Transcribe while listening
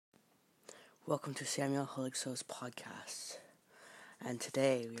Welcome to Helligso's podcast, and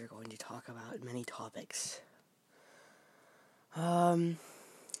today we are going to talk about many topics. I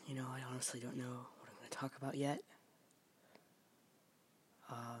honestly don't know what I'm going to talk about yet.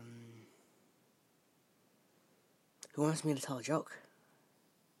 Who wants me to tell a joke?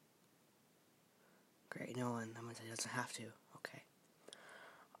 Great, no one. That means it doesn't have to. Okay.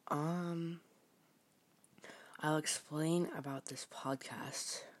 I'll explain about this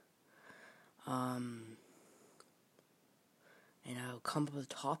podcast. And I'll come up with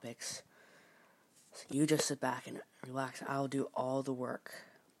topics. So you just sit back and relax. I'll do all the work,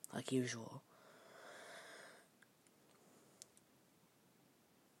 like usual.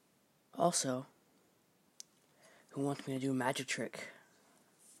 Also, who wants me to do a magic trick?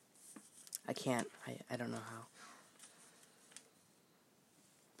 I can't. I don't know how.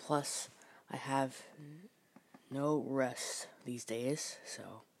 Plus, I have no rest these days,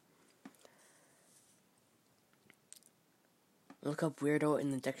 so look up weirdo in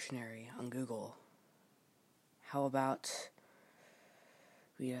the dictionary on Google. How about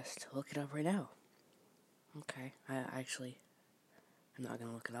we just look it up right now? Okay, I'm not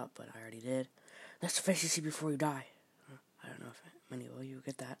gonna look it up, but I already did. That's the face you see before you die. I don't know if many of you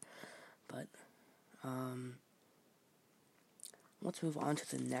get that, but let's move on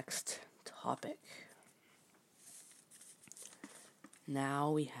to the next topic.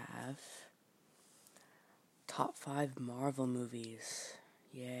 Now we have top 5 Marvel movies.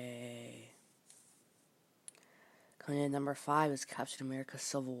 Yay. Coming in at number 5 is Captain America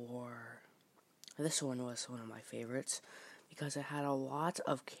Civil War. This one was one of my favorites because it had a lot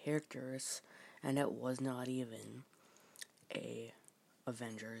of characters and it was not even a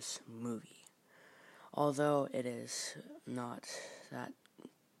Avengers movie. Although it is not that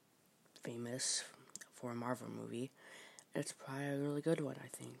famous for a Marvel movie, it's probably a really good one, I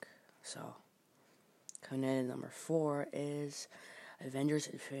think. So, coming in at number 4 is Avengers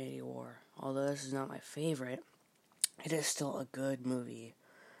Infinity War. Although this is not my favorite, it is still a good movie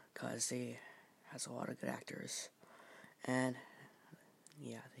because it has a lot of good actors. And,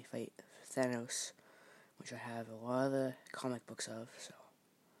 yeah, they fight Thanos, which I have a lot of the comic books of, so.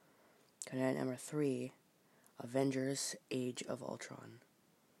 Coming in at number 3, Avengers Age of Ultron.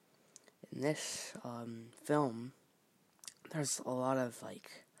 In this film, there's a lot of,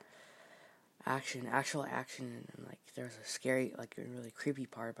 actual action, and, there's a scary, a really creepy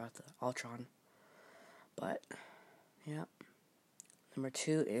part about the Ultron. But, yeah. Number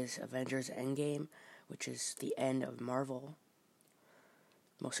 2 is Avengers Endgame, which is the end of Marvel.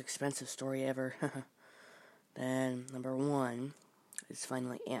 Most expensive story ever. Then, number 1 is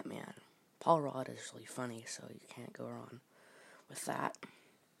finally Ant-Man. Paul Rudd is really funny, so you can't go wrong with that.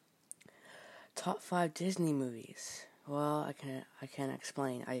 Top 5 Disney movies. Well, I can't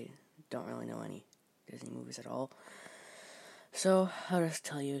explain. I don't really know any Disney movies at all. So, I'll just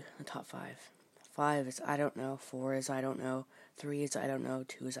tell you the top 5. 5 is I don't know, 4 is I don't know, 3 is I don't know,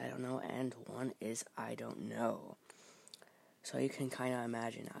 2 is I don't know, and 1 is I don't know. So you can kind of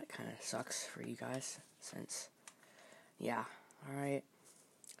imagine how it kind of sucks for you guys, since, yeah, alright.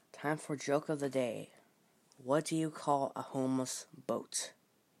 Time for joke of the day. What do you call a homeless boat?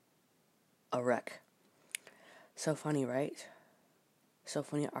 A wreck. So funny, right? So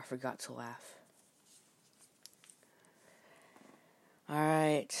funny I forgot to laugh.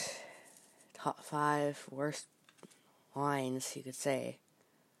 Alright. Top 5 worst lines you could say.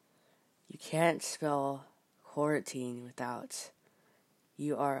 You can't spell quarantine without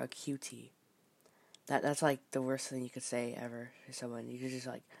you are a cutie. That's the worst thing you could say ever to someone. You could just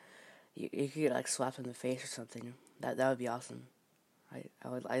you could get slapped in the face or something. That would be awesome.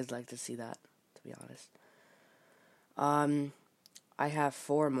 I'd like to see that, to be honest. I have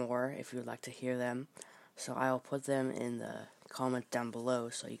 4 more if you would like to hear them. So I'll put them in the comment down below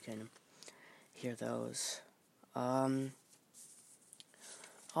so you can hear those.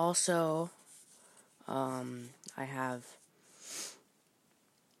 Also, I have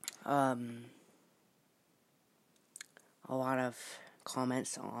a lot of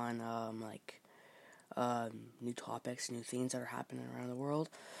comments on new topics, new things that are happening around the world.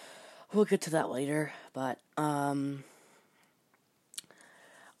 We'll get to that later, but I'm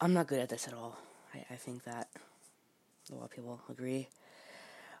not good at this at all. I think that a lot of people agree.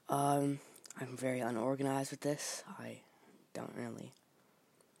 I'm very unorganized with this. I don't really,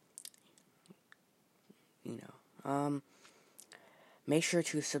 make sure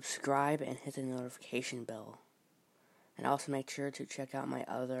to subscribe and hit the notification bell. And also make sure to check out my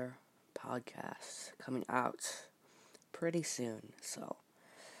other podcasts coming out pretty soon. So,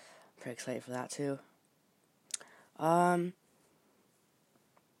 I'm pretty excited for that too.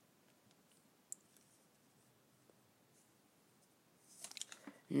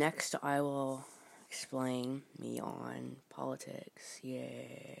 Next, I will explain me on politics.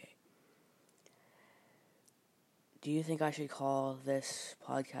 Yay. Do you think I should call this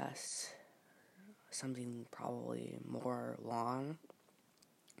podcast something probably more long?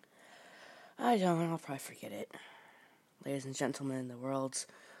 I don't know, I'll probably forget it. Ladies and gentlemen, the world's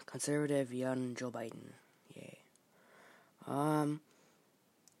conservative young Joe Biden. Yay.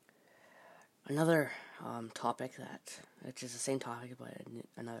 Another topic which is the same topic, but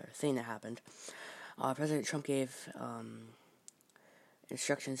another thing that happened. President Trump gave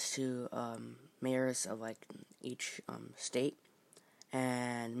instructions to mayors of like each state,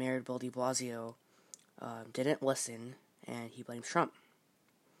 and Mayor Bill de Blasio didn't listen, and he blames Trump.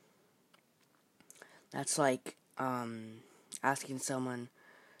 That's like asking someone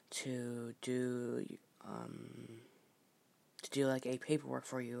to do like a paperwork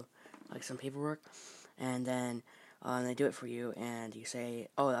for you, like some paperwork, and then they do it for you, and you say,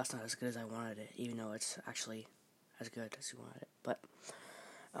 "Oh, that's not as good as I wanted it," even though it's actually as good as you wanted it. But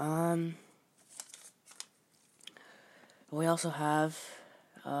we also have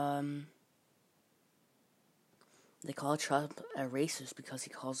they call Trump a racist because he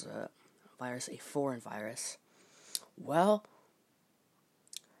calls a virus a foreign virus. Well,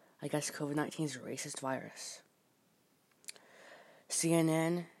 I guess COVID-19 is a racist virus.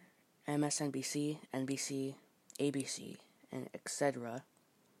 CNN, MSNBC, NBC, ABC, and etc.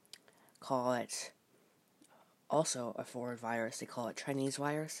 call it also a foreign virus. They call it Chinese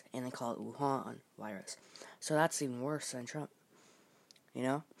virus, and they call it Wuhan virus. So that's even worse than Trump. You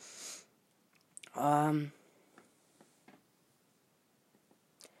know?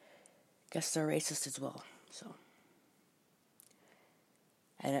 Guess they're racist as well. So,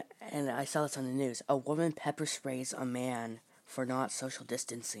 and I saw this on the news. A woman pepper sprays a man for not social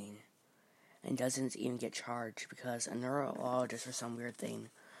distancing, and doesn't even get charged because a neurologist or some weird thing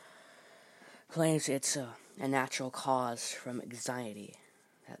claims it's a natural cause from anxiety.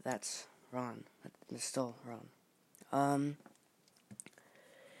 That's wrong. That's still wrong.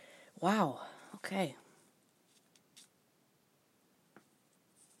 Wow. Okay.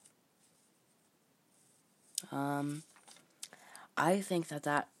 I think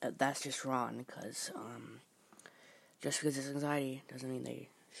that's just wrong because just because it's anxiety doesn't mean they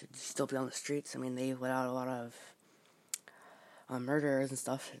should still be on the streets. I mean, they let out a lot of murderers and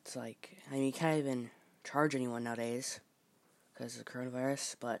stuff. It's like, I mean, you can't even charge anyone nowadays because of the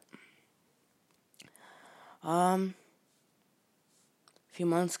coronavirus. But a few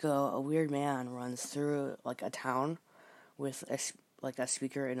months ago, a weird man runs through like a town with a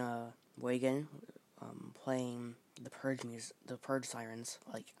speaker in a wagon, playing the Purge sirens,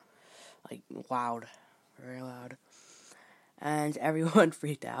 like loud, very loud, and everyone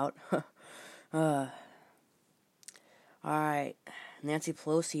freaked out. Alright, Nancy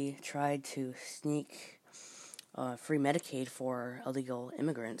Pelosi tried to sneak free Medicaid for illegal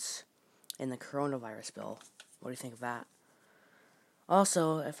immigrants in the coronavirus bill. What do you think of that?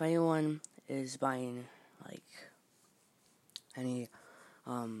 Also, if anyone is buying like any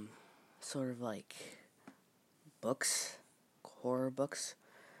sort of like books, horror books,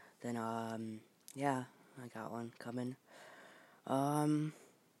 then yeah, I got one coming.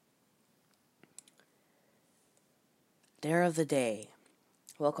 Dare of the day.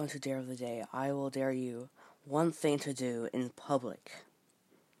 Welcome to Dare of the Day. I will dare you one thing to do in public.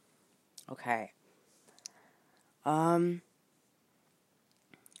 Okay. I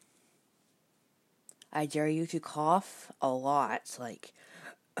dare you to cough a lot, like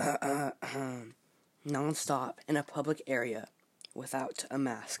non-stop in a public area without a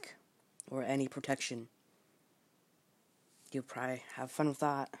mask or any protection. You'll probably have fun with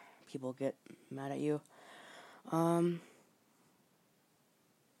that. People get mad at you.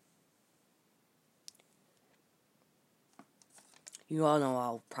 You all know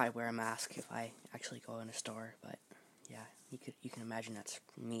I'll probably wear a mask if I actually go in a store, but yeah, you can imagine that's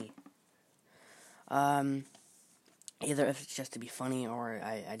me. Either if it's just to be funny or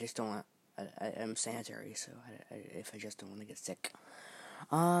I just don't want, I'm sanitary, so if I just don't want to get sick.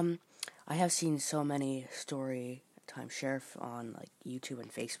 I have seen so many story time share on like YouTube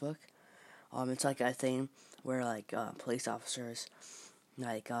and Facebook. It's like a thing where like police officers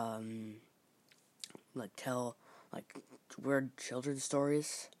like tell like weird children's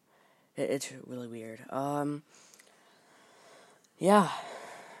stories. It's really weird. Yeah.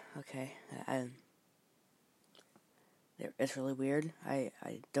 Okay. It's really weird. I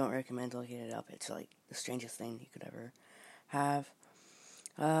don't recommend looking it up. It's like the strangest thing you could ever have.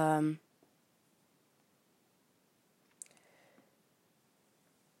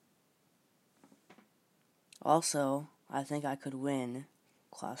 Also, I think I could win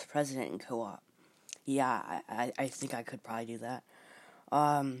class president in co-op. Yeah, I think I could probably do that.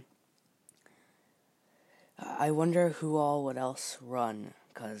 I wonder who all would else run,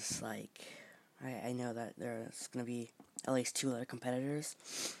 because, like, I know that there's going to be at least 2 other competitors.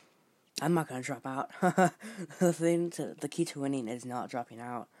 I'm not going to drop out. The key to winning is not dropping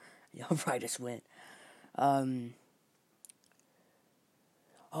out. You'll probably just win. Oh,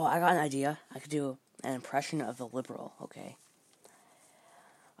 I got an idea. I could do an impression of the liberal, okay?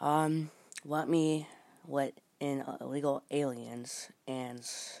 Let in illegal aliens and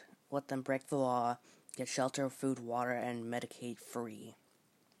let them break the law, get shelter, food, water, and Medicaid free,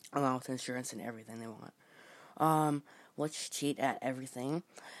 along with insurance and everything they want. Let's cheat at everything.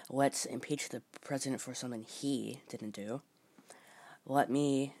 Let's impeach the president for something he didn't do. Let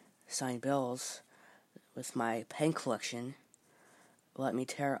me sign bills with my pen collection. Let me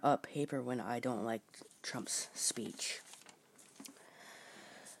tear up paper when I don't like Trump's speech.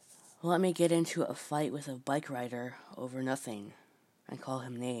 Let me get into a fight with a bike rider over nothing and call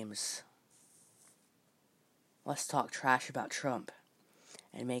him names. Let's talk trash about Trump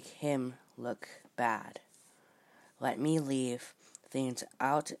and make him look bad. Let me leave things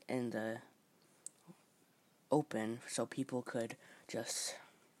out in the open so people could just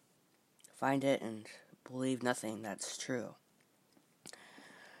find it and believe nothing that's true.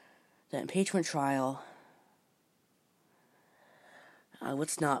 The impeachment trial,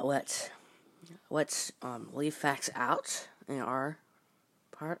 let's leave facts out in our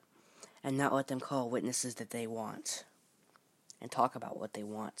part and not let them call witnesses that they want and talk about what they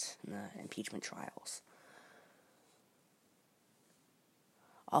want in the impeachment trials.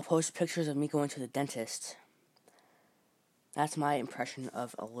 I'll post pictures of me going to the dentist. That's my impression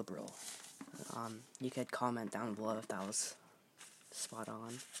of a liberal. You could comment down below if that was spot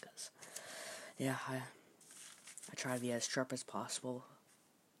on, because yeah, I try to be as sharp as possible,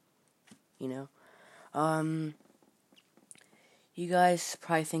 you know. You guys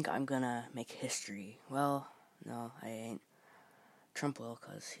probably think I'm gonna make history. Well, no, I ain't. Trump will,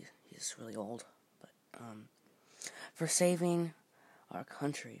 because he's really old, but for saving our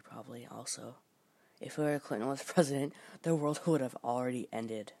country, probably also. If Hillary Clinton was president, the world would have already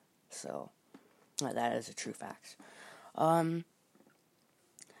ended. So, that is a true fact.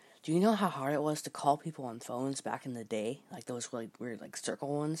 Do you know how hard it was to call people on phones back in the day? Like those really weird, like,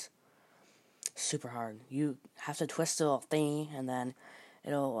 circle ones? Super hard. You have to twist the little thingy, and then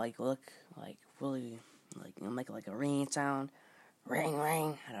it'll, like, look, like, really, like, it'll make, like, a ringing sound. Ring,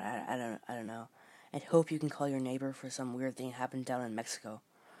 ring. I don't know. And hope you can call your neighbor for some weird thing that happened down in Mexico.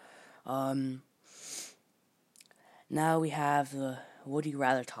 Now we have the would you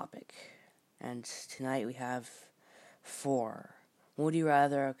rather topic. And tonight we have 4. Would you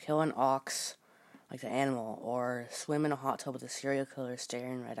rather kill an ox, like the animal, or swim in a hot tub with a serial killer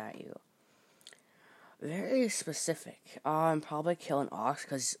staring right at you? Very specific. Probably kill an ox,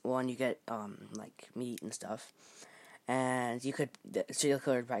 because, one, you get, like, meat and stuff. And the serial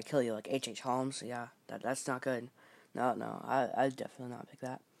killer would probably kill you, like H.H. Holmes. Yeah, that's not good. No, I'd definitely not pick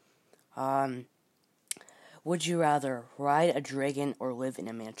that. Would you rather ride a dragon or live in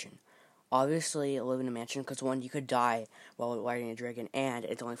a mansion? Obviously, live in a mansion, because, one, you could die while riding a dragon, and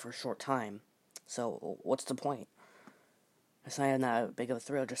it's only for a short time. So, what's the point? It's not even that big of a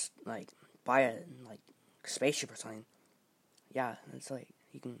thrill, just, like, buy a, like, spaceship or something. Yeah, it's like,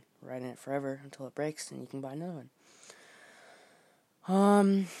 you can ride in it forever until it breaks, and you can buy another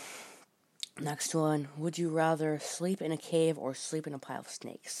one. Next one. Would you rather sleep in a cave or sleep in a pile of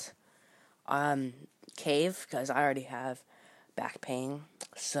snakes? Cave, because I already have back pain,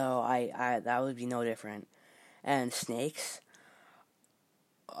 so I that would be no different. And snakes,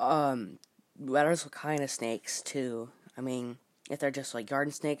 matters what kind of snakes too. I mean, if they're just like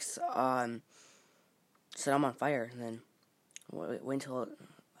garden snakes, set them on fire, and then wait until it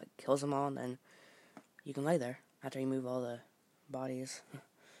kills them all, and then you can lay there after you move all the bodies.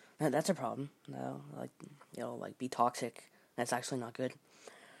 That's a problem. No, like be toxic. That's actually not good.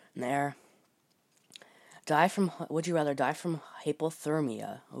 In the air. Would you rather die from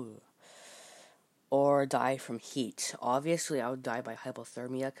hypothermia? Ooh. Or die from heat? Obviously, I would die by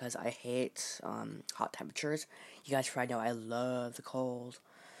hypothermia, because I hate hot temperatures. You guys probably know I love the cold.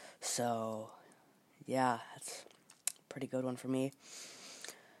 So, yeah, that's a pretty good one for me.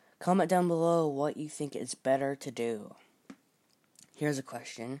 Comment down below what you think is better to do. Here's a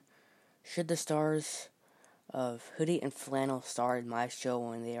question. Should the stars of Hoodie and Flannel star in my show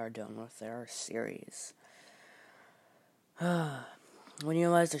when they are done with their series? When you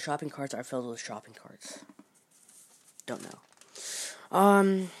realize the shopping carts are filled with shopping carts. Don't know.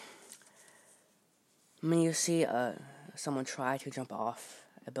 When you see someone try to jump off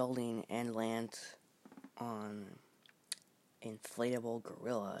a building and land on inflatable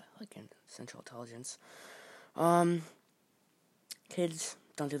gorilla, like in Central Intelligence. Kids,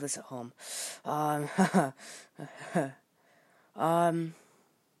 don't do this at home.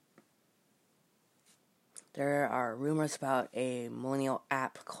 There are rumors about a millennial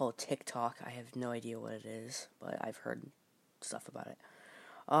app called TikTok. I have no idea what it is, but I've heard stuff about it.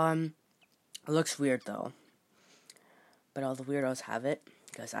 It looks weird though, but all the weirdos have it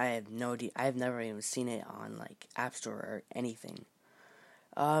because I have no idea. I've never even seen it on like App Store or anything.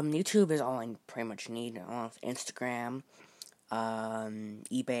 YouTube is all I pretty much need. Along with Instagram,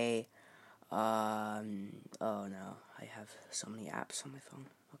 eBay. Oh no, I have so many apps on my phone.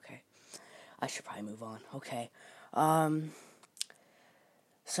 Okay, I should probably move on. Okay.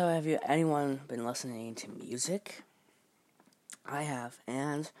 So have anyone been listening to music? I have,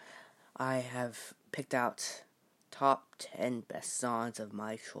 and I have picked out top 10 best songs of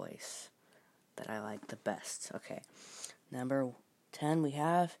my choice that I like the best. Okay. Number 10 we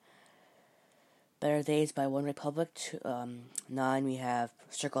have Better Days by One Republic. 9 we have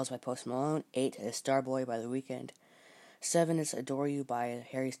Circles by Post Malone. 8 is Starboy by The Weeknd. 7 is Adore You by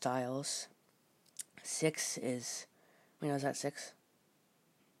Harry Styles. 6 is... Wait, no, is that 6?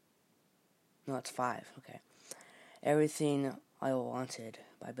 No, it's 5. Okay. Everything I Wanted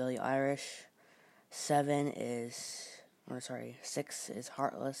by Billie Eilish. 6 is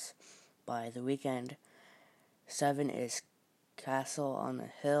Heartless by The Weeknd. 7 is Castle on the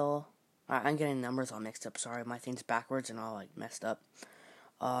Hill. I'm getting numbers all mixed up, sorry. My thing's backwards and all, like, messed up.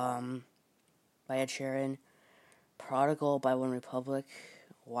 By Ed Sheeran. Prodigal by One Republic.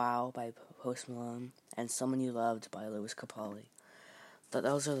 Wow by Post Malone. And Someone You Loved by Lewis Capaldi.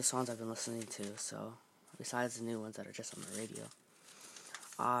 Those are the songs I've been listening to, so... Besides the new ones that are just on the radio.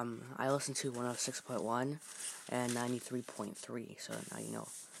 I listen to 106.1 and 93.3, so now you know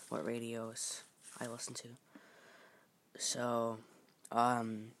what radios I listen to. So,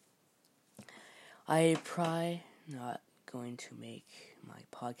 I probably not going to make my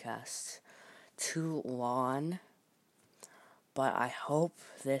podcast too long, but I hope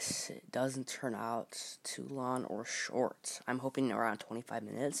this doesn't turn out too long or short. I'm hoping around 25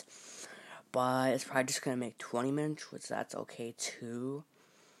 minutes, but it's probably just going to make 20 minutes, which that's okay too.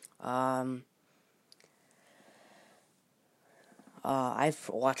 I've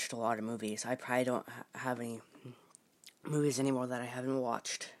watched a lot of movies. I probably don't have any movies anymore that I haven't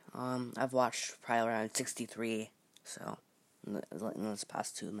watched. I've watched probably around 63, so, in this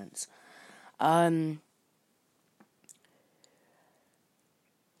past 2 minutes.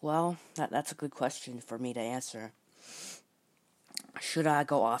 Well, that's a good question for me to answer. Should I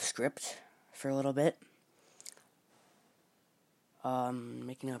go off script for a little bit?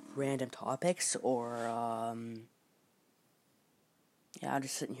 Making up random topics, or, yeah, I'm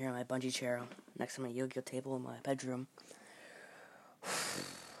just sitting here in my bungee chair next to my Yu-Gi-Oh table in my bedroom.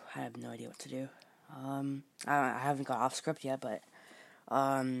 I have no idea what to do. I haven't got off script yet, but,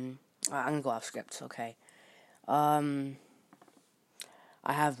 I'm gonna go off script, okay. I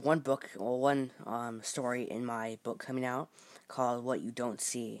have one story in my book coming out called What You Don't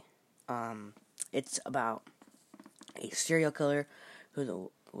See. It's about a serial killer who,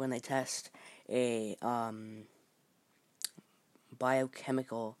 when they test a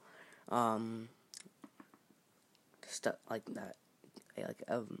biochemical stuff like that,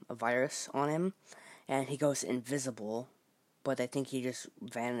 a virus on him, and he goes invisible, but they think he just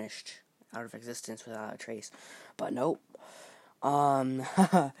vanished out of existence without a trace. But nope.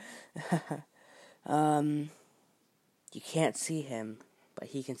 You can't see him, but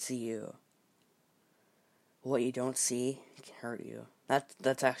he can see you. What you don't see can hurt you.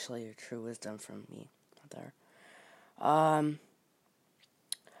 That's actually a true wisdom from me there. For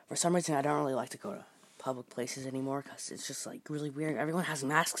some reason, I don't really like to go to public places anymore because it's just like really weird. Everyone has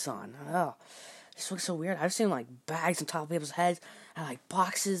masks on. Oh, it just looks so weird. I've seen like bags on top of people's heads and like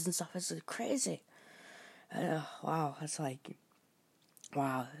boxes and stuff. It's like, crazy. Wow, that's like,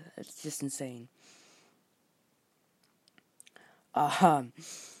 wow, it's just insane. Wow,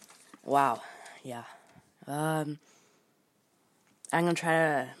 yeah. I'm gonna try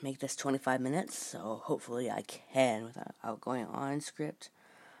to make this 25 minutes, so hopefully I can without going on script.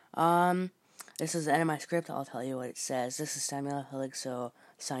 This is the end of my script. I'll tell you what it says. This is Samuel Helligso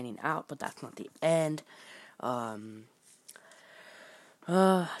signing out, but that's not the end.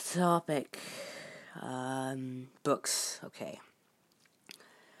 Topic. Books. Okay.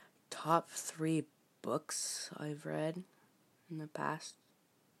 Top 3 books I've read in the past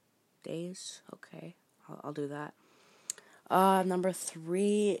days. Okay, I'll do that. Number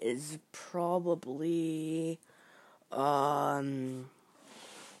 3 is probably,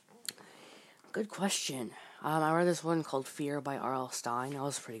 Good question. I read this one called Fear by R.L. Stine. That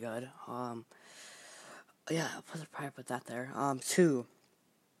was pretty good. Yeah, I'll probably put that there. Two.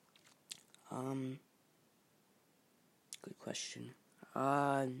 Good question.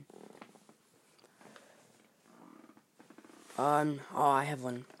 Oh, I have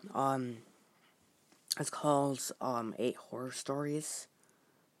one. It's called, 8 Horror Stories.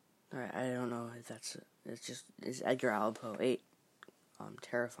 Alright, I don't know if it's Edgar Allan Poe, 8,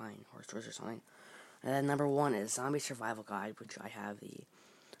 terrifying horror stories or something. And then number 1 is Zombie Survival Guide, which I have the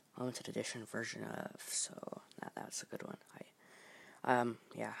limited edition version of, so that's a good one.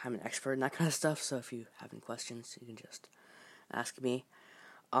 Yeah, I'm an expert in that kind of stuff, so if you have any questions, you can just ask me.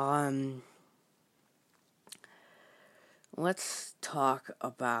 Let's talk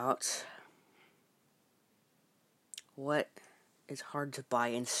about what is hard to buy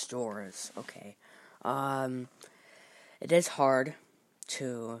in stores. Okay. It is hard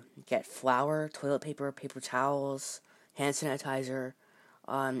to get flour, toilet paper, paper towels, hand sanitizer.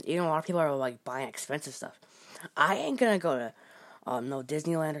 Even a lot of people are like buying expensive stuff. I ain't gonna go to no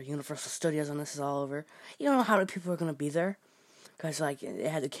Disneyland or Universal Studios when this is all over. You don't know how many people are gonna be there, because like they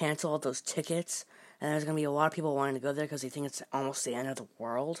had to cancel all those tickets, and there's gonna be a lot of people wanting to go there because they think it's almost the end of the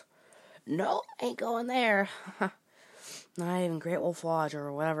world. No, ain't going there. Not even Great Wolf Lodge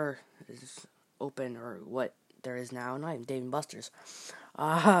or whatever is open, or what there is now. Not even Dave & Buster's.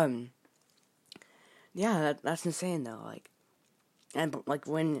 Yeah, that's insane though. And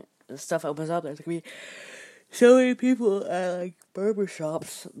when the stuff opens up, there's gonna be so many people at like barber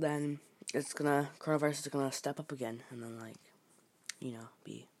shops. Then coronavirus is gonna step up again, and then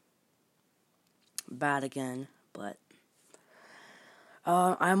be bad again. But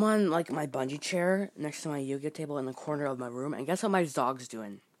I'm on my bungee chair next to my yoga table in the corner of my room, and guess what my dog's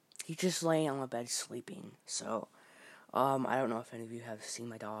doing? He's just laying on my bed sleeping. So, I don't know if any of you have seen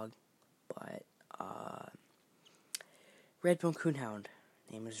my dog, but Red-Bone Coonhound.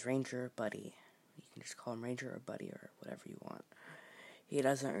 Name is Ranger Buddy. You can just call him Ranger or Buddy or whatever you want. He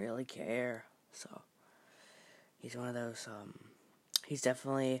doesn't really care. So, he's one of those, he's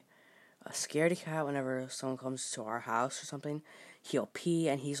definitely a scaredy cat. Whenever someone comes to our house or something, he'll pee,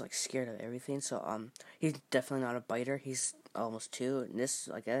 and he's scared of everything. So he's definitely not a biter. He's almost 2, and this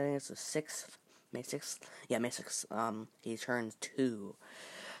I think it's the 6th, May 6th. Yeah, May 6th. He turns 2.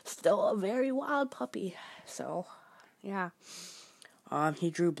 Still a very wild puppy. So yeah. He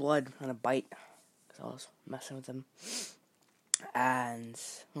drew blood on a bite because I was messing with him, and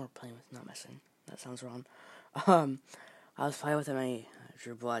not messing. That sounds wrong. I was playing with him, and he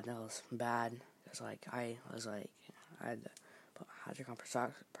drew blood, and that was bad, because, I had to put hydrogen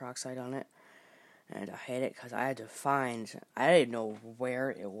peroxide on it, and I hate it, because I didn't know where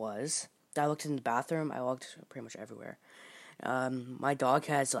it was. I looked in the bathroom, I looked pretty much everywhere. My dog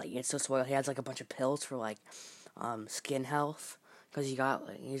has, it's so spoiled, he has, a bunch of pills for, skin health, because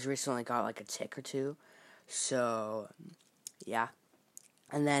he's recently got, a tick or two, so, yeah.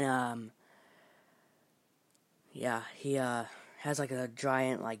 And then, yeah, he has a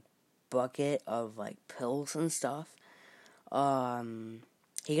giant bucket of pills and stuff.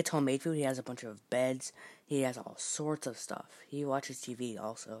 He gets homemade food. He has a bunch of beds. He has all sorts of stuff. He watches TV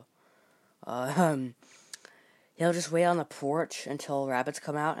also. He'll just wait on the porch until rabbits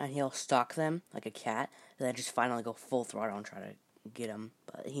come out, and he'll stalk them like a cat, and then just finally go full throttle and try to get them.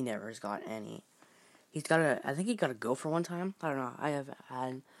 But he never has got any. I think he got a gopher one time. I don't know. I have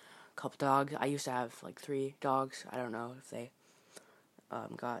had couple dogs. I used to have 3 dogs. I don't know if they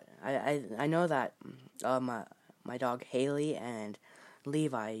got. I know that my dog Haley and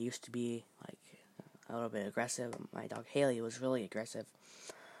Levi used to be a little bit aggressive. My dog Haley was really aggressive.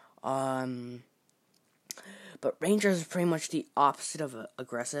 But Ranger is pretty much the opposite of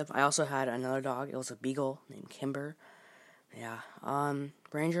aggressive. I also had another dog. It was a beagle named Kimber. Yeah.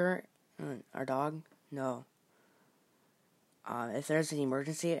 Ranger, our dog. No. If there's an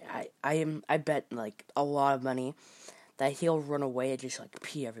emergency, I bet a lot of money that he'll run away and just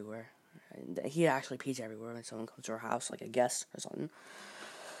pee everywhere. He actually pees everywhere when someone comes to our house, like a guest or something.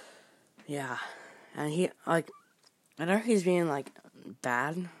 Yeah, and he I know he's being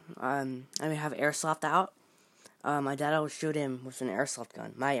bad. Have airsoft out. My dad always shoot him with an airsoft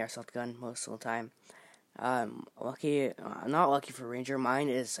gun, my airsoft gun, most of the time. Not lucky for Ranger. Mine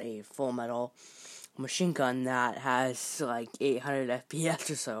is a full metal machine gun that has 800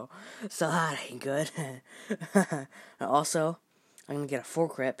 FPS or so that ain't good. Also, I'm gonna get a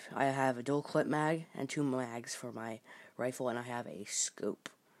 4-clip. I have a dual clip mag and 2 mags for my rifle, and I have a scope.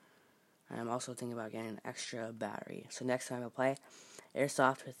 And I'm also thinking about getting an extra battery. So next time I play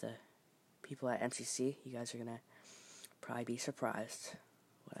airsoft with the people at MCC, you guys are gonna probably be surprised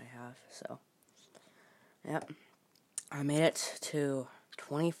what I have. So Yep, I made it to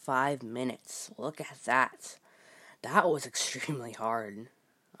 25 minutes. Look at that. That was extremely hard.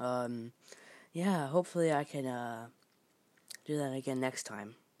 Yeah, hopefully I can, do that again next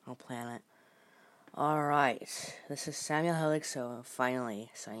time. I'll plan it. Alright, this is Samuel Helligso, finally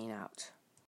signing out.